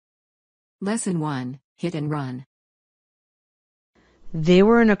Lesson 1, Hit and Run. They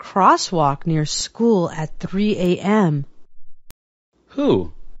were in a crosswalk near school at 3 a.m.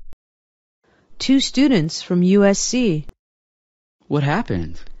 Who? 2 students from USC. What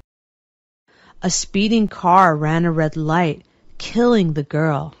happened? A speeding car ran a red light, killing the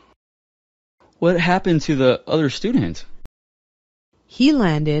girl. What happened to the other student? He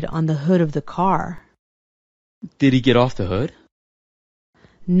landed on the hood of the car. Did he get off the hood?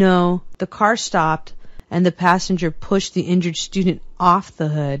 No, the car stopped and the passenger pushed the injured student off the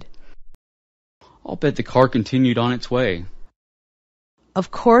hood. I'll bet the car continued on its way.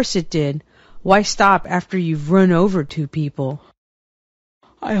 Of course it did. Why stop after you've run over 2 people?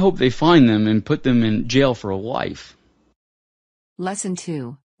 I hope they find them and put them in jail for life. Lesson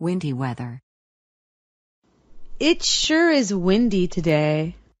 2, Windy Weather. It sure is windy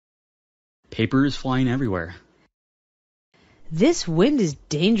today. Paper is flying everywhere. This wind is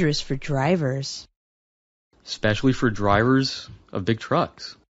dangerous for drivers. Especially for drivers of big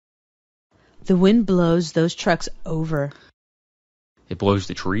trucks. The wind blows those trucks over. It blows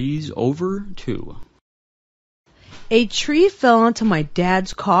the trees over, too. A tree fell onto my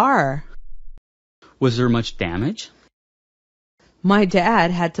dad's car. Was there much damage? My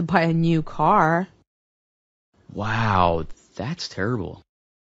dad had to buy a new car. Wow, that's terrible.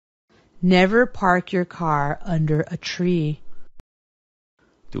 Never park your car under a tree.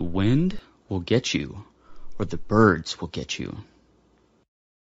 The wind will get you, or the birds will get you.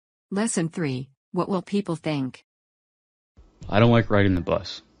 Lesson 3, What Will People Think? I don't like riding the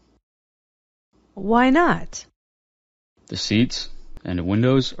bus. Why not? The seats and the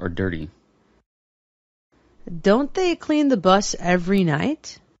windows are dirty. Don't they clean the bus every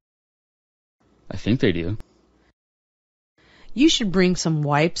night? I think they do. You should bring some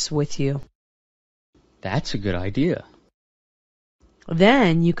wipes with you. That's a good idea.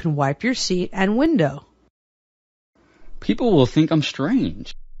 Then you can wipe your seat and window. People will think I'm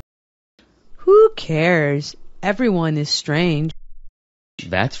strange. Who cares? Everyone is strange.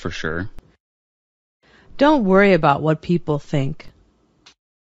 That's for sure. Don't worry about what people think.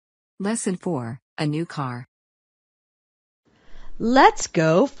 Lesson 4, A New Car. Let's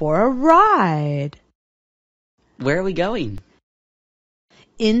go for a ride. Where are we going?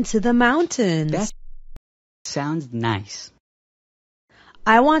 Into the mountains. That sounds nice.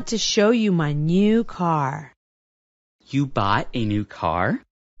 I want to show you my new car. You bought a new car?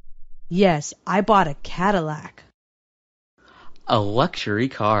 Yes, I bought a Cadillac. A luxury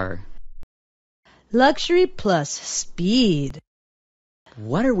car. Luxury plus speed.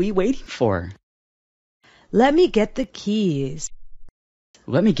 What are we waiting for? Let me get the keys.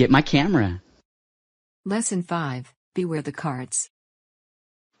 Let me get my camera. Lesson 5, Beware the Carts.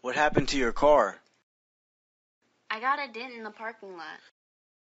 What happened to your car? I got a dent in the parking lot.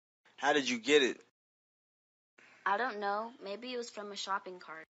 How did you get it? I don't know. Maybe it was from a shopping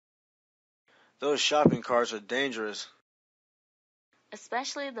cart. Those shopping carts are dangerous.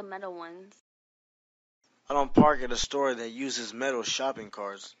 Especially the metal ones. I don't park at a store that uses metal shopping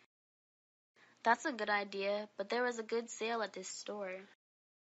carts. That's a good idea, but there was a good sale at this store.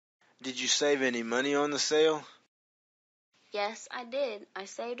 Did you save any money on the sale? Yes, I did. I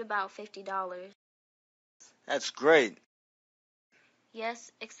saved about $50. That's great.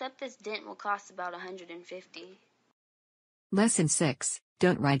 Yes, except this dent will cost about $150. Lesson 6,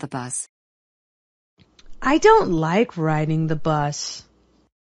 Don't Ride the Bus. I don't like riding the bus.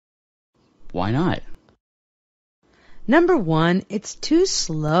 Why not? Number 1, it's too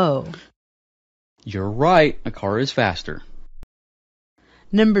slow. You're right, a car is faster.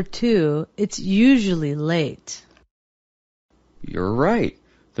 Number 2, it's usually late. You're right,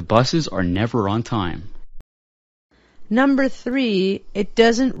 the buses are never on time. Number 3, it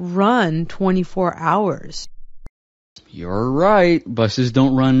doesn't run 24 hours. You're right, buses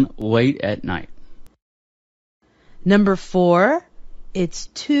don't run late at night. Number 4, it's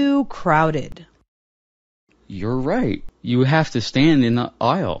too crowded. You're right, you have to stand in the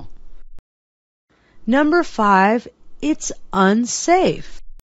aisle. Number 5, it's unsafe.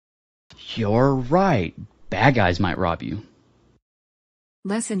 You're right, bad guys might rob you.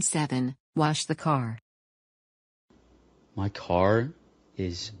 Lesson 7, Wash the Car. My car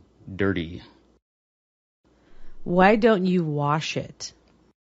is dirty. Why don't you wash it?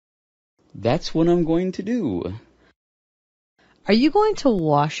 That's what I'm going to do. Are you going to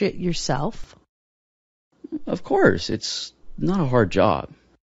wash it yourself? Of course, it's not a hard job.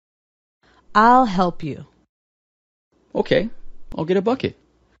 I'll help you. Okay, I'll get a bucket.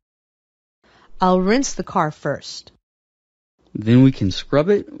 I'll rinse the car first. Then we can scrub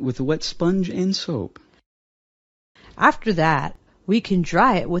it with a wet sponge and soap. After that, we can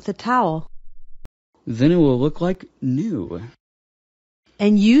dry it with a towel. Then it will look like new.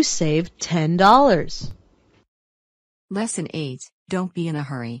 And you saved $10. Lesson 8. Don't be in a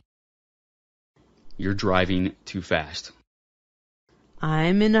hurry. You're driving too fast.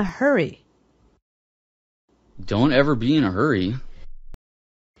 I'm in a hurry. Don't ever be in a hurry.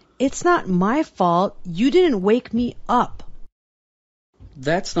 It's not my fault. You didn't wake me up.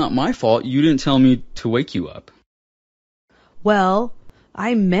 That's not my fault. You didn't tell me to wake you up. Well,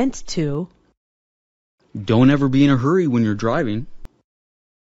 I meant to. Don't ever be in a hurry when you're driving.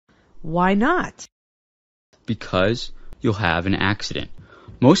 Why not? Because you'll have an accident.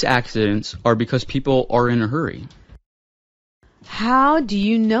 Most accidents are because people are in a hurry. How do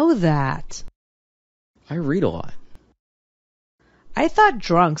you know that? I read a lot. I thought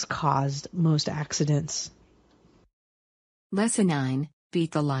drunks caused most accidents. Lesson 9.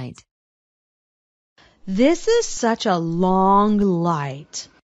 Beat the light. This is such a long light.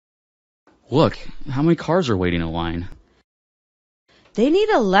 Look, how many cars are waiting in line? They need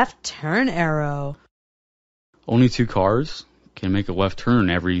a left turn arrow. Only 2 cars can make a left turn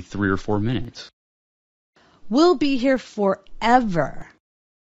every 3 or 4 minutes. We'll be here forever.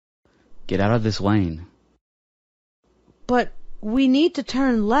 Get out of this lane. But we need to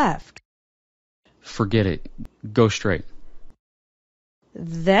turn left. Forget it. Go straight.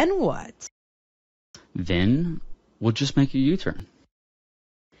 Then what? Then we'll just make a U-turn.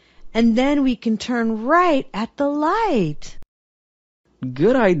 And then we can turn right at the light.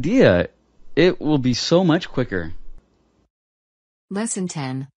 Good idea. It will be so much quicker. Lesson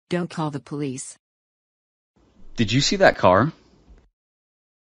 10. Don't call the police. Did you see that car?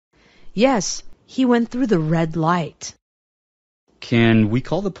 Yes, he went through the red light. Can we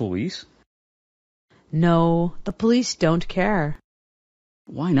call the police? No, the police don't care.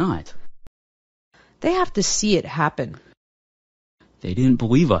 Why not? They have to see it happen. They didn't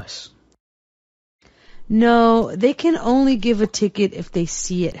believe us. No, they can only give a ticket if they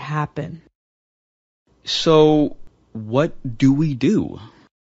see it happen. So, what do we do?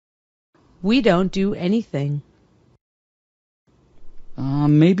 We don't do anything.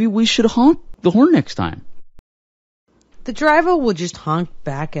 Maybe we should honk the horn next time. The driver will just honk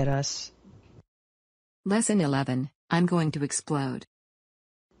back at us. Lesson 11. I'm going to explode.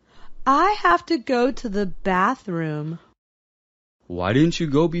 I have to go to the bathroom. Why didn't you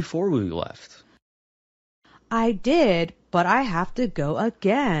go before we left? I did, but I have to go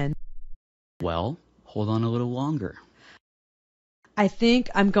again. Well, hold on a little longer. I think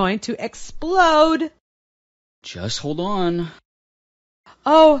I'm going to explode. Just hold on.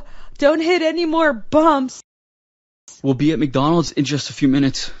 Oh, don't hit any more bumps. We'll be at McDonald's in just a few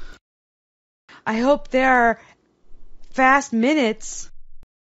minutes. I hope there are fast minutes.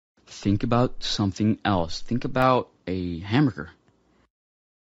 Think about something else. Think about a hamburger.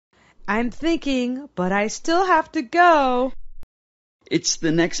 I'm thinking, but I still have to go. It's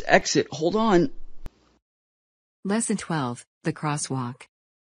the next exit. Hold on. Lesson 12. The crosswalk.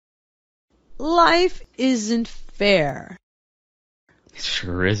 Life isn't fair. It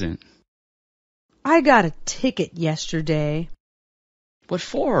sure isn't. I got a ticket yesterday. What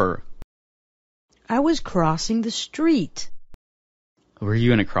for? I was crossing the street. Were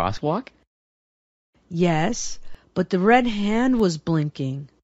you in a crosswalk? Yes, but the red hand was blinking.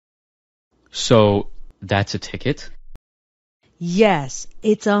 So, that's a ticket? Yes,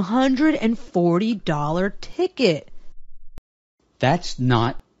 it's $140 ticket. That's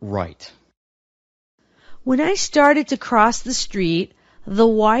not right. When I started to cross the street, the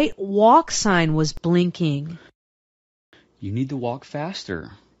white walk sign was blinking. You need to walk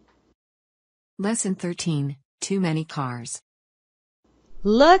faster. Lesson 13. Too many cars.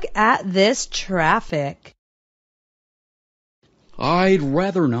 Look at this traffic. I'd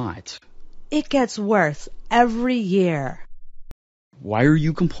rather not. It gets worse every year. Why are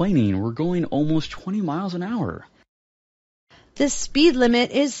you complaining? We're going almost 20 miles an hour. The speed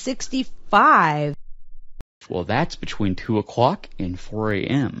limit is 65. Well, that's between 2 o'clock and 4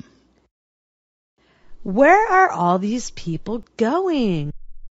 a.m. Where are all these people going?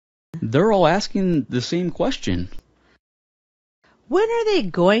 They're all asking the same question. When are they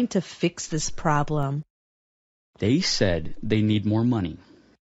going to fix this problem? They said they need more money.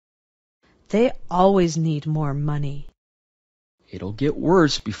 They always need more money. It'll get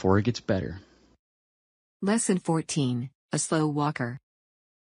worse before it gets better. Lesson 14. A slow walker.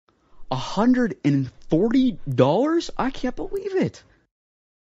 $140? I can't believe it.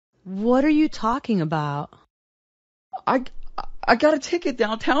 What are you talking about? I got a ticket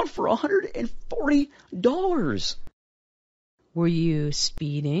downtown for $140. Were you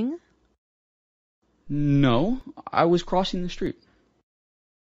speeding? No, I was crossing the street.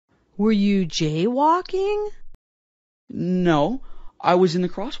 Were you jaywalking? No, I was in the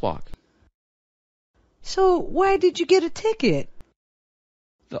crosswalk. So why did you get a ticket?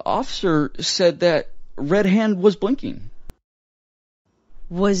 The officer said that red hand was blinking.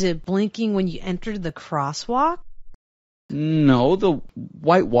 Was it blinking when you entered the crosswalk? No, the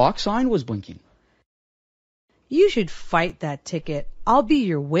white walk sign was blinking. You should fight that ticket. I'll be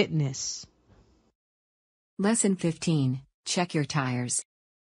your witness. Lesson 15. Check your tires.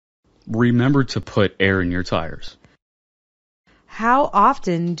 Remember to put air in your tires. How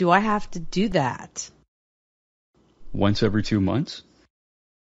often do I have to do that? Once every 2 months?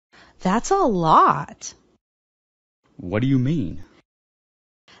 That's a lot. What do you mean?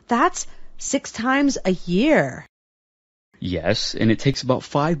 That's 6 times a year. Yes, and it takes about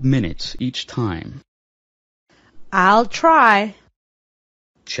 5 minutes each time. I'll try.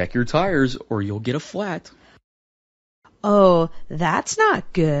 Check your tires or you'll get a flat. Oh, that's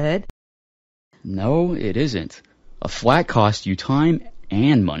not good. No, it isn't. A flat costs you time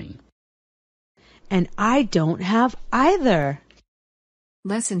and money. And I don't have either.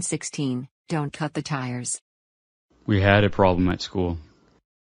 Lesson 16. Don't cut the tires. We had a problem at school.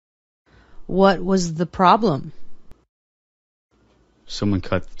 What was the problem? Someone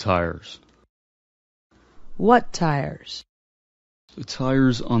cut the tires. What tires? The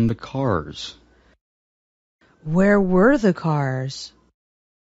tires on the cars. Where were the cars?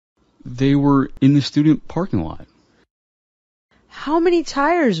 They were in the student parking lot. How many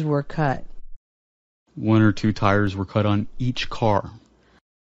tires were cut? 1 or 2 tires were cut on each car.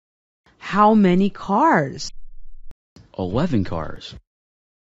 How many cars? 11 cars.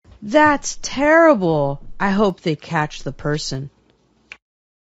 That's terrible. I hope they catch the person.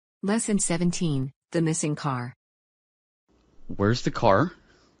 Lesson 17. The missing car. Where's the car?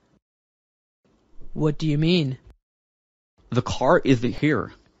 What do you mean? The car isn't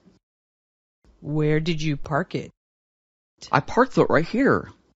here. Where did you park it? I parked it right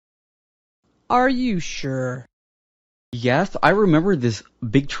here. Are you sure? Yes, I remember this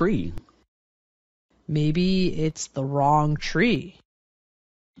big tree. Maybe it's the wrong tree.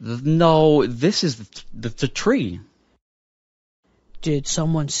 No, this is the tree. Did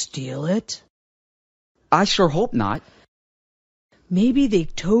someone steal it? I sure hope not. Maybe they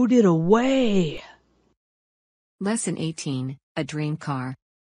towed it away. Lesson 18. A dream car.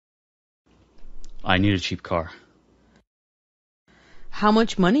 I need a cheap car. How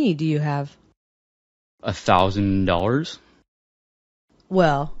much money do you have? $1,000?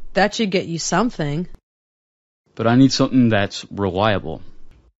 Well, that should get you something. But I need something that's reliable.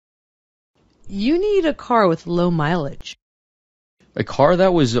 You need a car with low mileage. A car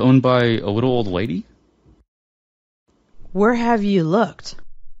that was owned by a little old lady? Where have you looked?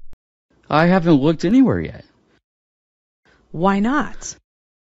 I haven't looked anywhere yet. Why not?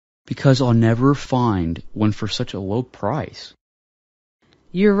 Because I'll never find one for such a low price.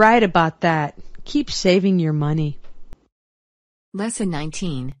 You're right about that. Keep saving your money. Lesson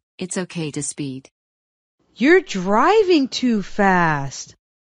 19. It's okay to speed. You're driving too fast.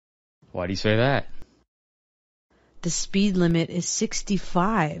 Why do you say that? The speed limit is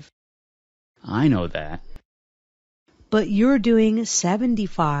 65. I know that. But you're doing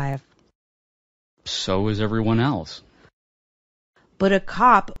 75. So is everyone else. But a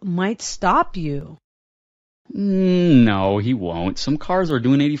cop might stop you. No, he won't. Some cars are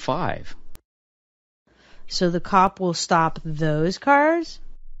doing 85. So the cop will stop those cars?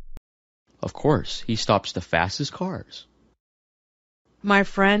 Of course, he stops the fastest cars. My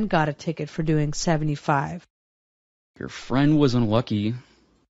friend got a ticket for doing 75. Your friend was unlucky.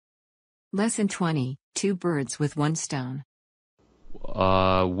 Lesson 20. 2 birds with 1 stone.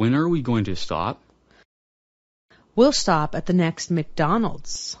 When are we going to stop? We'll stop at the next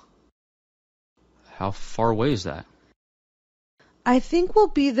McDonald's. How far away is that? I think we'll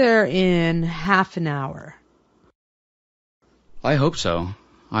be there in half an hour. I hope so.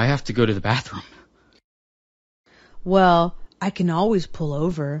 I have to go to the bathroom. Well, I can always pull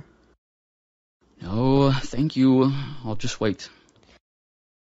over. No, thank you. I'll just wait.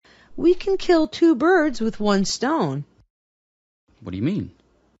 We can kill 2 birds with 1 stone. What do you mean?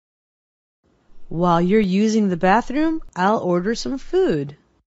 While you're using the bathroom, I'll order some food.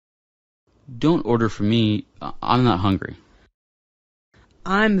 Don't order for me. I'm not hungry.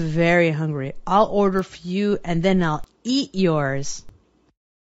 I'm very hungry. I'll order for you and then I'll eat yours.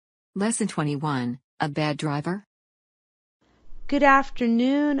 Lesson 21. A bad driver. Good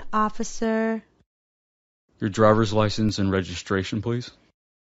afternoon, officer. Your driver's license and registration, please.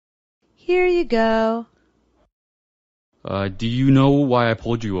 Here you go. Do you know why I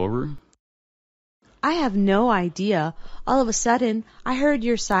pulled you over? I have no idea. All of a sudden, I heard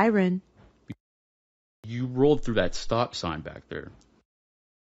your siren. You rolled through that stop sign back there.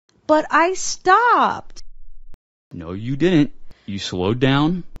 But I stopped. No, you didn't. You slowed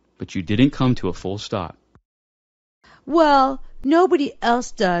down, but you didn't come to a full stop. Well, nobody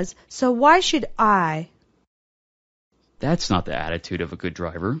else does, so why should I? That's not the attitude of a good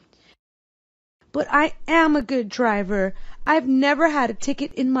driver. But I am a good driver. I've never had a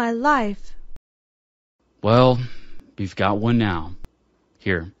ticket in my life. Well, you've got one now.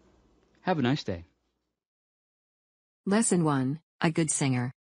 Here, have a nice day. Lesson 1, a good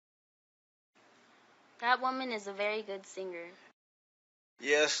singer. That woman is a very good singer.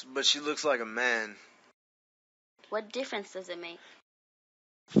 Yes, but she looks like a man. What difference does it make?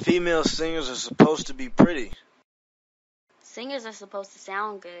 Female singers are supposed to be pretty. Singers are supposed to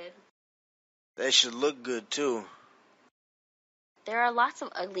sound good. They should look good too. There are lots of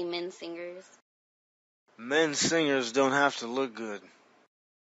ugly men singers. Men singers don't have to look good.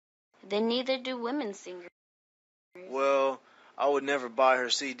 Then neither do women singers. Well, I would never buy her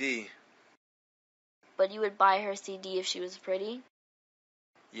CD. But you would buy her CD if she was pretty?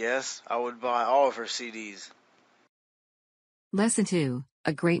 Yes, I would buy all of her CDs. Lesson 2,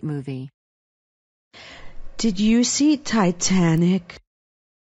 a great movie. Did you see Titanic?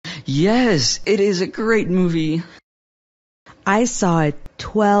 Yes, it is a great movie. I saw it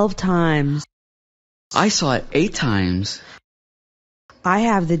 12 times. I saw it 8 times. I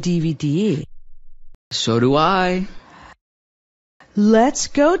have the DVD. So do I. Let's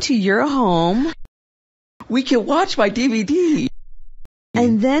go to your home, We can watch my DVD.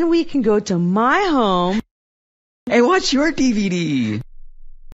 and then we can go to my home. Hey, watch your DVD.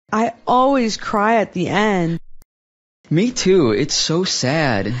 I always cry at the end. Me too. It's so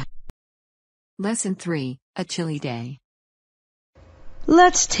sad. Lesson 3, a chilly day.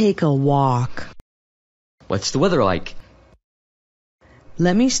 Let's take a walk. What's the weather like?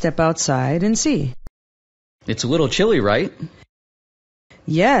 Let me step outside and see. It's a little chilly, right?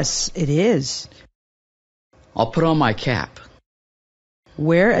 Yes, it is. I'll put on my cap.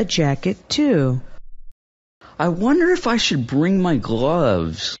 Wear a jacket too. I wonder if I should bring my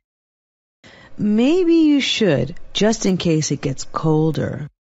gloves. Maybe you should, just in case it gets colder.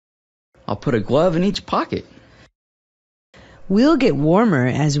 I'll put a glove in each pocket. We'll get warmer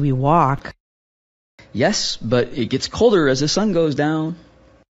as we walk. Yes, but it gets colder as the sun goes down.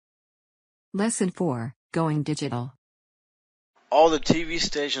 Lesson 4, going digital. All the TV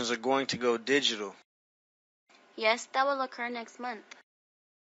stations are going to go digital. Yes, that will occur next month.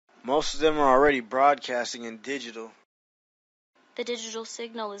 Most of them are already broadcasting in digital. The digital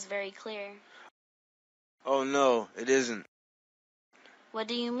signal is very clear. Oh no, it isn't. What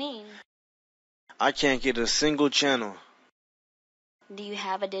do you mean? I can't get a single channel. Do you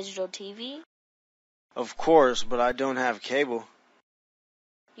have a digital TV? Of course, but I don't have cable.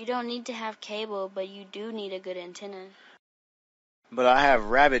 You don't need to have cable, but you do need a good antenna. But I have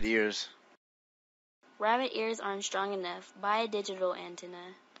rabbit ears. Rabbit ears aren't strong enough. Buy a digital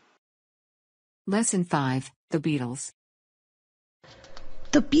antenna. Lesson 5, the Beatles.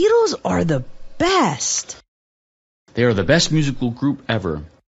 The Beatles are the best. They are the best musical group ever.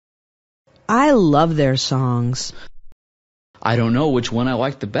 I love their songs. I don't know which one I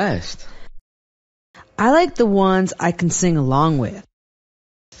like the best. I like the ones I can sing along with.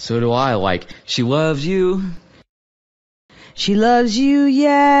 So do I, like She Loves You. She loves you,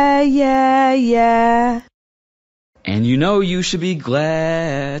 yeah, yeah, yeah. And you know you should be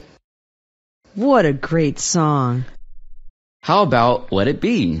glad. What a great song. How about Let It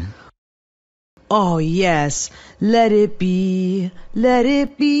Be? Oh, yes. Let it be. Let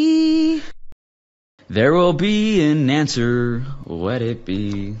it be. There will be an answer. Let it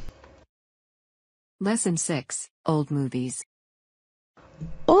be. Lesson 6, old movies.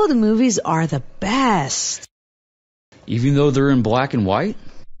 Old movies are the best. Even though they're in black and white?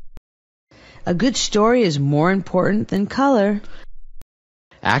 A good story is more important than color.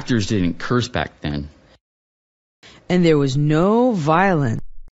 Actors didn't curse back then. And there was no violence.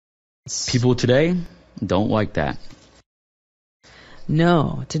 People today don't like that.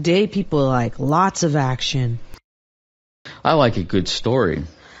 No, today people like lots of action. I like a good story.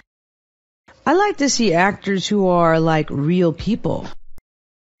 I like to see actors who are like real people.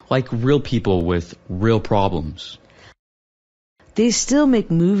 Like real people with real problems. They still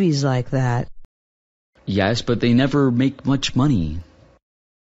make movies like that. Yes, but they never make much money.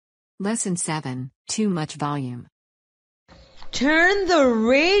 Lesson 7, too much volume. Turn the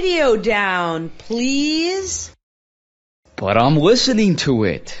radio down, please. But I'm listening to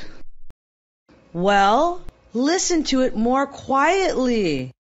it. Well, listen to it more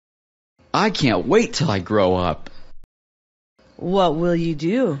quietly. I can't wait till I grow up. What will you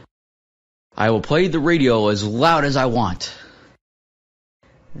do? I will play the radio as loud as I want.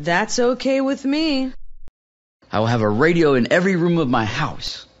 That's okay with me. I will have a radio in every room of my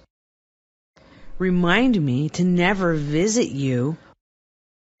house. Remind me to never visit you.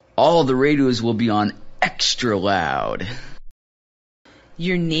 All the radios will be on extra loud.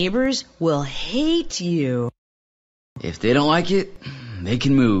 Your neighbors will hate you. If they don't like it, they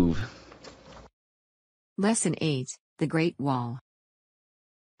can move. Lesson 8, The Great Wall.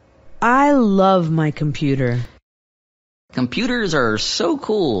 I love my computer. Computers are so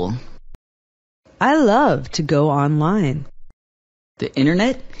cool. I love to go online. The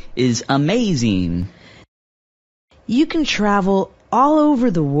internet is amazing. You can travel all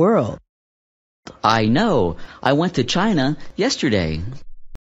over the world. I know. I went to China yesterday.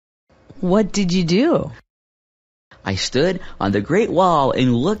 What did you do? I stood on the Great Wall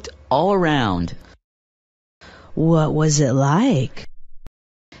and looked all around. What was it like?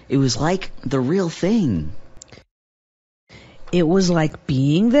 It was like the real thing. It was like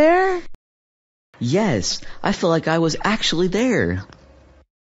being there? Yes, I feel like I was actually there.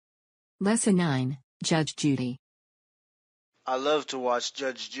 Lesson 9, Judge Judy. I love to watch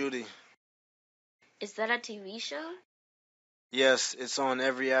Judge Judy. Is that a TV show? Yes, it's on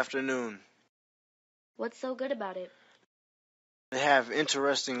every afternoon. What's so good about it? They have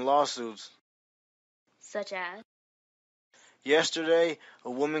interesting lawsuits. Such as? Yesterday,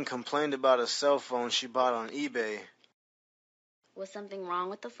 a woman complained about a cell phone she bought on eBay. Was something wrong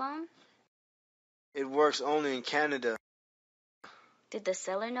with the phone? It works only in Canada. Did the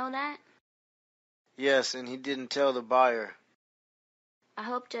seller know that? Yes, and he didn't tell the buyer. I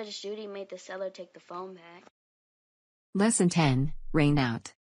hope Judge Judy made the seller take the phone back. Lesson 10, Rain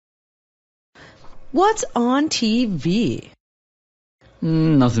Out. What's on TV?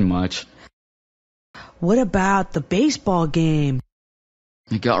 Nothing much. What about the baseball game?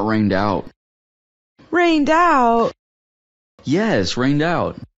 It got rained out. Rained out? Yes, rained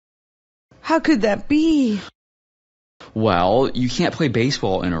out. How could that be? Well, you can't play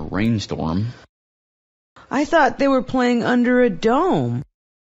baseball in a rainstorm. I thought they were playing under a dome.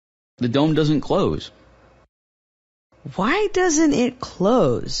 The dome doesn't close. Why doesn't it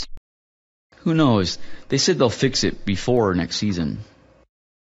close? Who knows? They said they'll fix it before next season.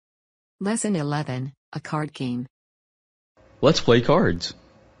 Lesson 11, A Card Game. Let's play cards.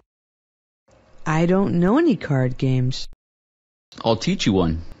 I don't know any card games. I'll teach you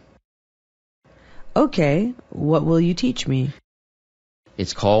one. Okay, what will you teach me?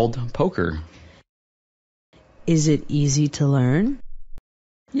 It's called poker. Is it easy to learn?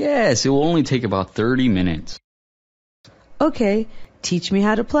 Yes, it will only take about 30 minutes. Okay, teach me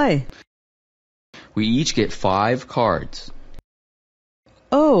how to play. We each get 5 cards.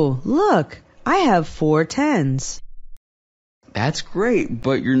 Oh, look, I have 4 tens. That's great,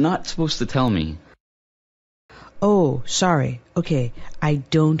 but you're not supposed to tell me. Oh, sorry. Okay, I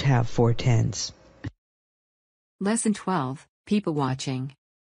don't have 4 tens. Lesson 12, People Watching.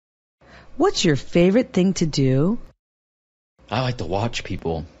 What's your favorite thing to do? I like to watch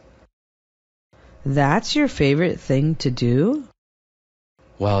people. That's your favorite thing to do?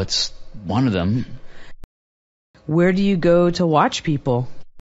 Well, it's one of them. Where do you go to watch people?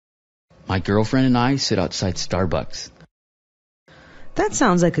 My girlfriend and I sit outside Starbucks. That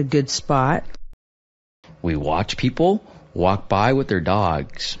sounds like a good spot. We watch people walk by with their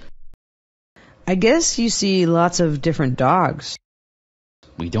dogs. I guess you see lots of different dogs.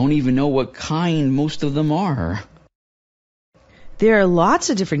 We don't even know what kind most of them are. There are lots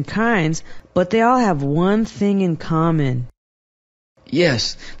of different kinds, but they all have one thing in common.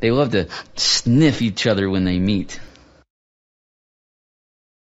 Yes, they love to sniff each other when they meet.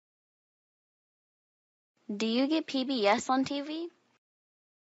 Do you get PBS on TV?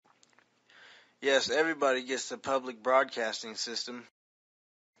 Yes, everybody gets the public broadcasting system.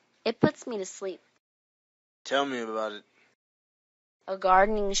 It puts me to sleep. Tell me about it. A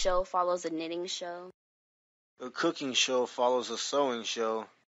gardening show follows a knitting show. A cooking show follows a sewing show.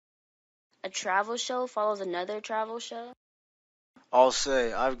 A travel show follows another travel show. I'll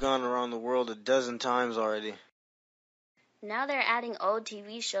say, I've gone around the world a dozen times already. Now they're adding old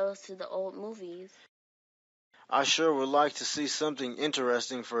TV shows to the old movies. I sure would like to see something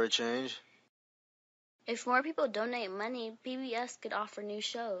interesting for a change. If more people donate money, PBS could offer new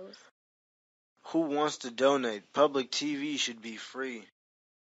shows. Who wants to donate? Public TV should be free.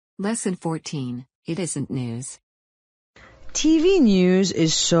 Lesson 14, It Isn't News. TV news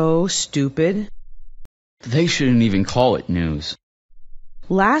is so stupid. They shouldn't even call it news.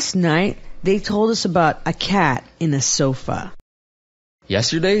 Last night, they told us about a cat in a sofa.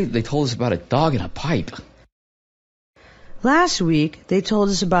 Yesterday, they told us about a dog in a pipe. Last week, they told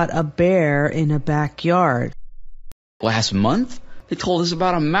us about a bear in a backyard. Last month, they told us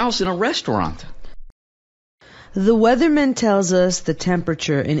about a mouse in a restaurant. The weatherman tells us the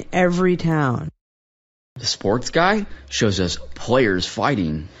temperature in every town. The sports guy shows us players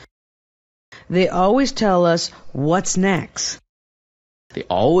fighting. They always tell us what's next. They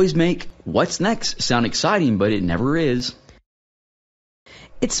always make what's next sound exciting, but it never is.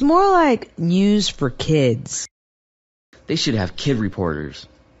 It's more like news for kids. They should have kid reporters.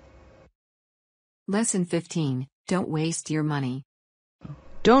 Lesson 15. Don't waste your money.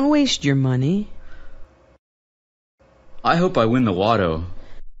 Don't waste your money. I hope I win the lotto.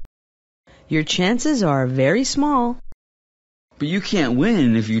 Your chances are very small. But you can't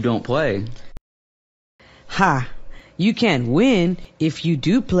win if you don't play. Ha! You can't win if you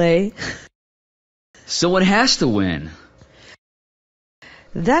do play. Someone has to win.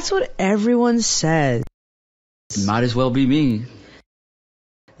 That's what everyone says. It might as well be me.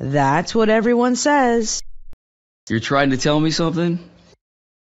 That's what everyone says. You're trying to tell me something?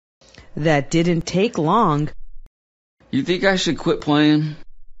 That didn't take long. You think I should quit playing?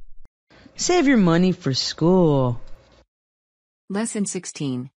 Save your money for school. Lesson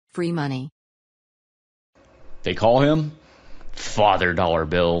 16. Free money. They call him Father Dollar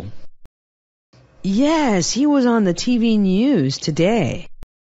Bill. Yes, he was on the TV news today.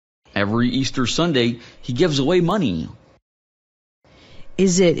 Every Easter Sunday, he gives away money.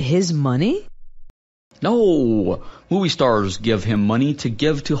 Is it his money? No, movie stars give him money to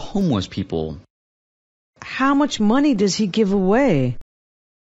give to homeless people. How much money does he give away?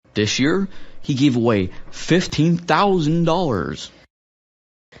 This year, he gave away $15,000.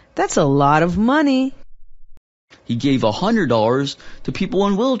 That's a lot of money. He gave $100 to people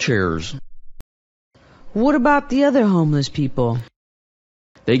in wheelchairs. What about the other homeless people?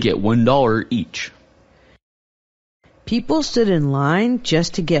 They get $1 each. People stood in line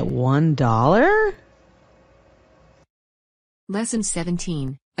just to get $1? Lesson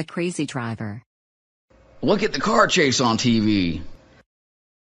 17. A crazy driver. Look at the car chase on TV.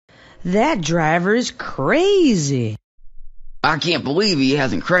 That driver's crazy. I can't believe he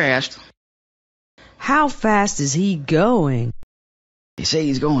hasn't crashed. How fast is he going? They say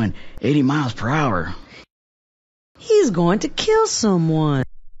he's going 80 miles per hour. He's going to kill someone.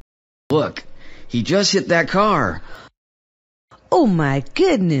 Look, he just hit that car. Oh my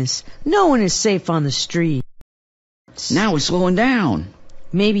goodness, no one is safe on the street. Now he's slowing down.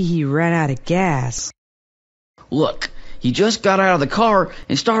 Maybe he ran out of gas. Look, he just got out of the car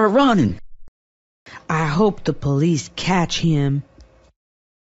and started running. I hope the police catch him.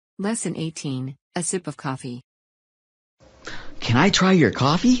 Lesson 18. A sip of coffee. Can I try your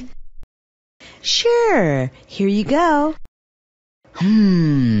coffee? Sure, here you go.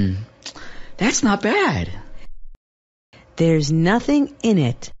 That's not bad. There's nothing in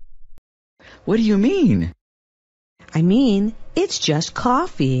it. What do you mean? I mean, it's just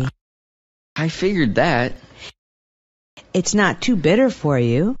coffee. I figured that. It's not too bitter for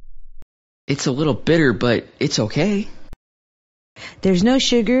you. It's a little bitter, but it's okay. There's no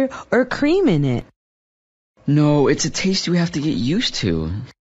sugar or cream in it. No, it's a taste you have to get used to.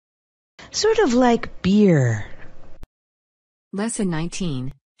 Sort of like beer. Lesson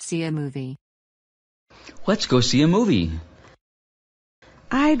 19. See a movie. Let's go see a movie.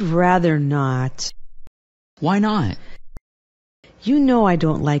 I'd rather not. Why not? You know I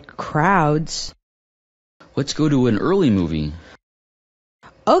don't like crowds. Let's go to an early movie.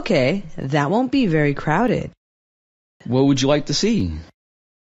 Okay, that won't be very crowded. What would you like to see?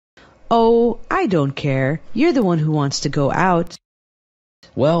 Oh, I don't care. You're the one who wants to go out.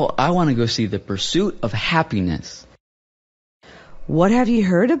 Well, I want to go see The Pursuit of Happiness. What have you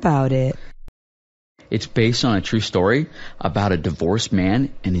heard about it? It's based on a true story about a divorced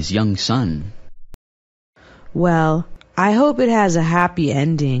man and his young son. Well, I hope it has a happy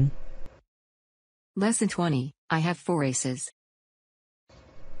ending. Lesson 20. I have 4 aces.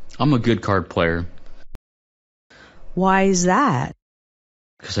 I'm a good card player. Why is that?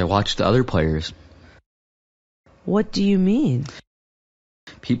 Because I watch the other players. What do you mean?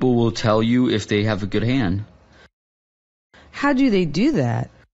 People will tell you if they have a good hand. How do they do that?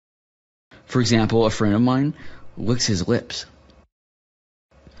 For example, a friend of mine licks his lips.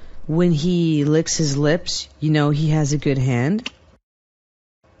 When he licks his lips, you know he has a good hand?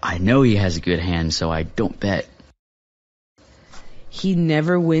 I know he has a good hand, so I don't bet. He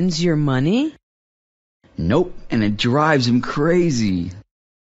never wins your money? Nope, and it drives him crazy.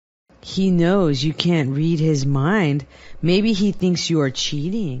 He knows you can't read his mind. Maybe he thinks you are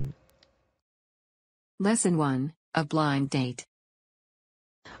cheating. Lesson 1. A blind date.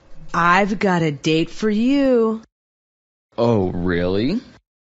 I've got a date for you. Oh, really?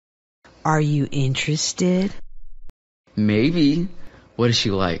 Are you interested? Maybe. What is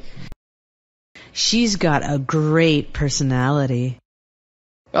she like? She's got a great personality.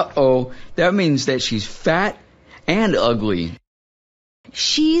 Uh-oh, that means that she's fat and ugly.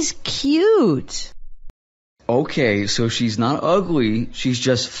 She's cute. Okay, so she's not ugly, she's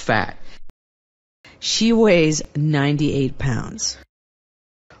just fat. She weighs 98 pounds.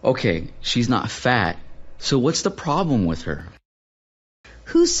 Okay, she's not fat, so what's the problem with her?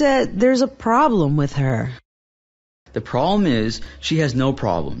 Who said there's a problem with her? The problem is she has no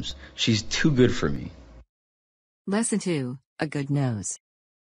problems. She's too good for me. Lesson 2, a good nose.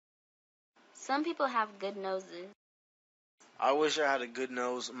 Some people have good noses. I wish I had a good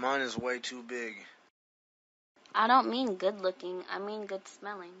nose. Mine is way too big. I don't mean good looking, I mean good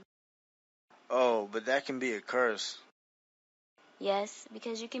smelling. Oh, but that can be a curse. Yes,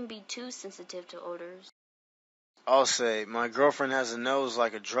 because you can be too sensitive to odors. I'll say, my girlfriend has a nose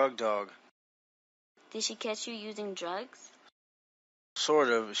like a drug dog. Did she catch you using drugs? Sort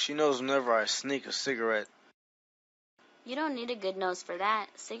of. She knows whenever I sneak a cigarette. You don't need a good nose for that.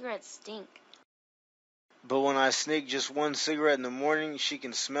 Cigarettes stink. But when I sneak just one cigarette in the morning, she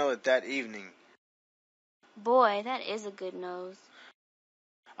can smell it that evening. Boy, that is a good nose.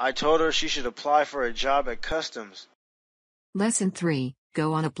 I told her she should apply for a job at customs. Lesson 3,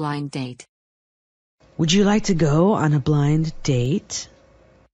 go on a blind date. Would you like to go on a blind date?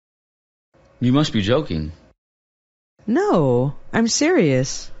 You must be joking. No, I'm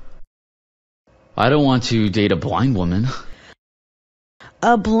serious. I don't want to date a blind woman.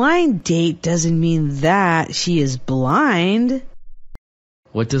 A blind date doesn't mean that she is blind.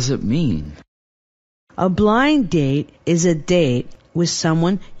 What does it mean? A blind date is a date with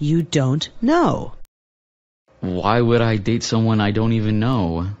someone you don't know. Why would I date someone I don't even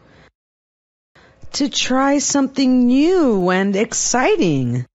know? To try something new and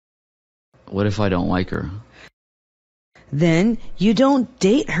exciting. What if I don't like her? Then you don't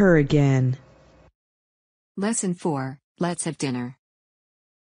date her again. Lesson 4, let's have dinner.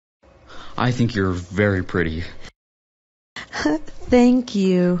 I think you're very pretty. Thank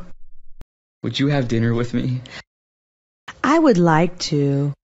you. Would you have dinner with me? I would like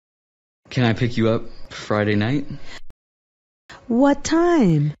to. Can I pick you up Friday night? What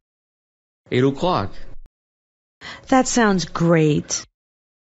time? 8 o'clock. That sounds great.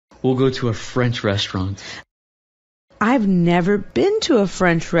 We'll go to a French restaurant. I've never been to a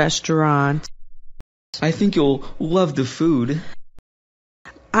French restaurant. I think you'll love the food.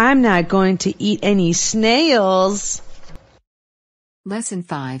 I'm not going to eat any snails. Lesson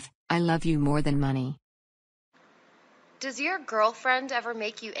 5, I love you more than money. Does your girlfriend ever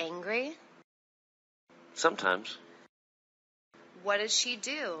make you angry? Sometimes. What does she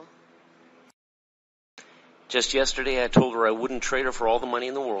do? Just yesterday I told her I wouldn't trade her for all the money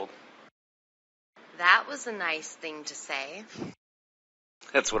in the world. That was a nice thing to say.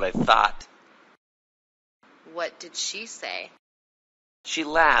 That's what I thought. What did she say? She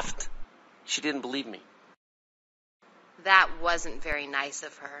laughed. She didn't believe me. That wasn't very nice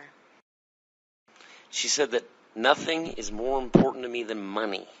of her. She said that nothing is more important to me than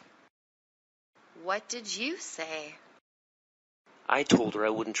money. What did you say? I told her I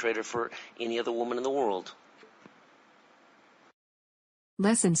wouldn't trade her for any other woman in the world.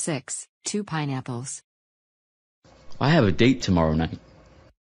 Lesson 6, 2 pineapples. I have a date tomorrow night.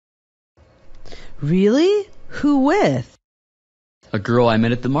 Really? Who with? A girl I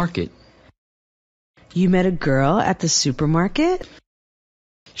met at the market. You met a girl at the supermarket?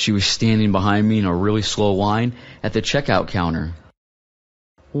 She was standing behind me in a really slow line at the checkout counter.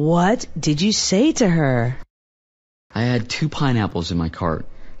 What did you say to her? I had 2 pineapples in my cart,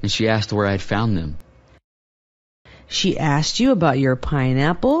 and she asked where I had found them. She asked you about your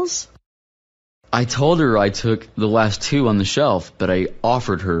pineapples? I told her I took the last 2 on the shelf, but I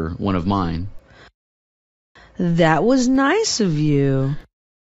offered her one of mine. That was nice of you.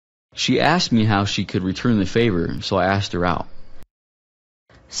 She asked me how she could return the favor, so I asked her out.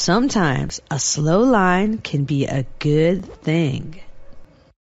 Sometimes a slow line can be a good thing.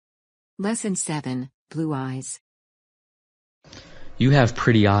 Lesson 7, blue eyes. You have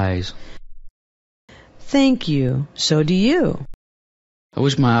pretty eyes. Thank you. So do you. I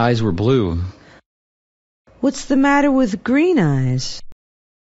wish my eyes were blue. What's the matter with green eyes?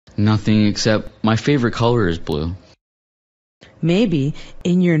 Nothing except my favorite color is blue. Maybe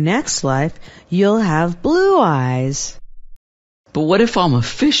in your next life you'll have blue eyes. But what if I'm a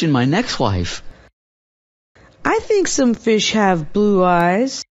fish in my next life? I think some fish have blue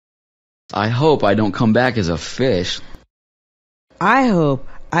eyes. I hope I don't come back as a fish. I hope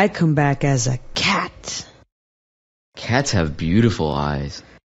I come back as a cat. Cats have beautiful eyes.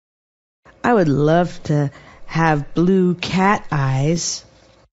 I would love to have blue cat eyes.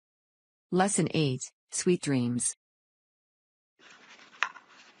 Lesson 8, Sweet Dreams.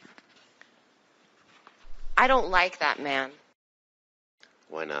 I don't like that man.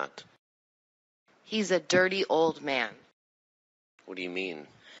 Why not? He's a dirty old man. What do you mean?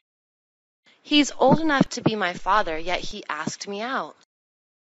 He's old enough to be my father, yet he asked me out.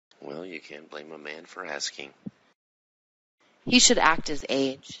 Well, you can't blame a man for asking. He should act his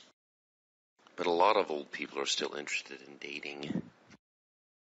age. But a lot of old people are still interested in dating.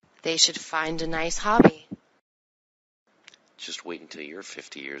 They should find a nice hobby. Just wait until you're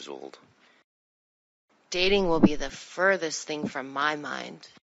 50 years old. Dating will be the furthest thing from my mind.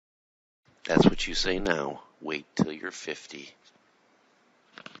 That's what you say now. Wait till you're 50.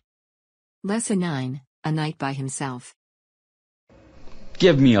 Lesson 9, A Night by Himself.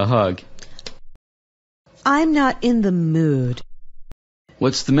 Give me a hug. I'm not in the mood.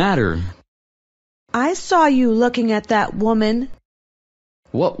 What's the matter? I saw you looking at that woman.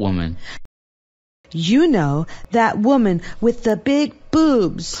 What woman? You know, that woman with the big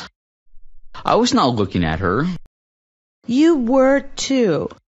boobs. I was not looking at her. You were too.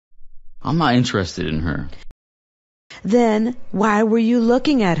 I'm not interested in her. Then why were you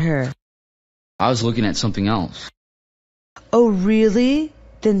looking at her? I was looking at something else. Oh, really?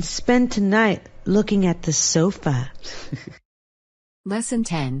 Then spend tonight looking at the sofa. Lesson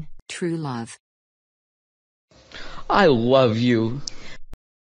 10, True Love. I love you.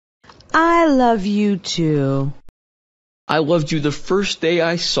 I love you too. I loved you the first day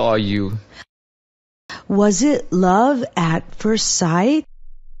I saw you. Was it love at first sight?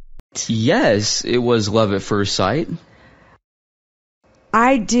 Yes, it was love at first sight.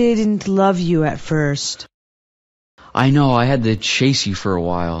 I didn't love you at first. I know, I had to chase you for a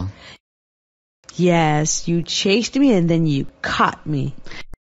while. Yes, you chased me and then you caught me.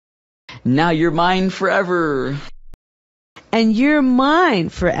 Now you're mine forever. And you're mine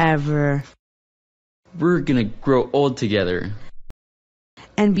forever. We're gonna grow old together.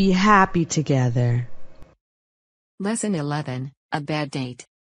 And be happy together. Lesson 11, A Bad Date.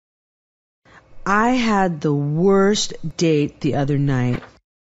 I had the worst date the other night.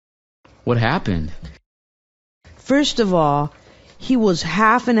 What happened? First of all, he was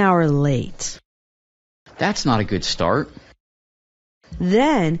half an hour late. That's not a good start.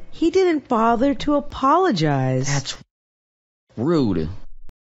 Then he didn't bother to apologize. That's rude.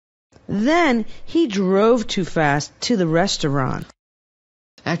 Then he drove too fast to the restaurant.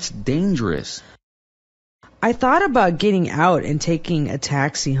 That's dangerous. I thought about getting out and taking a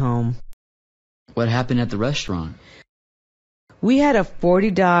taxi home. What happened at the restaurant? We had a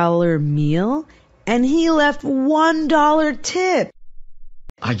 $40 meal, and he left $1 tip.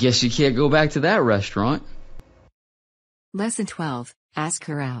 I guess you can't go back to that restaurant. Lesson 12, Ask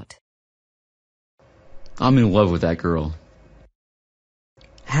Her Out. I'm in love with that girl.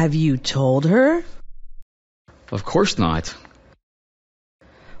 Have you told her? Of course not.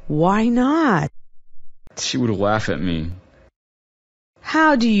 Why not? She would laugh at me.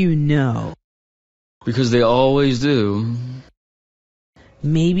 How do you know? Because they always do.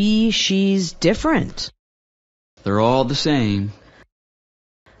 Maybe she's different. They're all the same.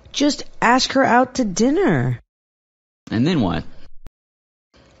 Just ask her out to dinner. And then what?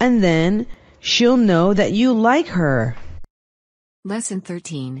 And then she'll know that you like her. Lesson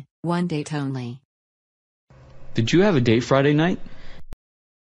 13, One Date Only. Did you have a date Friday night?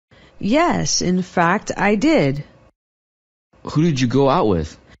 Yes, in fact, I did. Who did you go out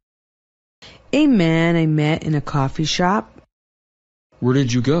with? A man I met in a coffee shop. Where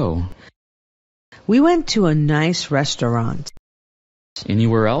did you go? We went to a nice restaurant.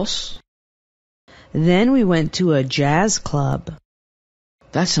 Anywhere else? Then we went to a jazz club.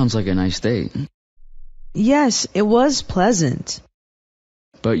 That sounds like a nice date. Yes, it was pleasant.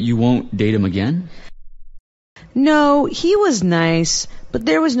 But you won't date him again? No, he was nice, but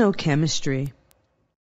there was no chemistry.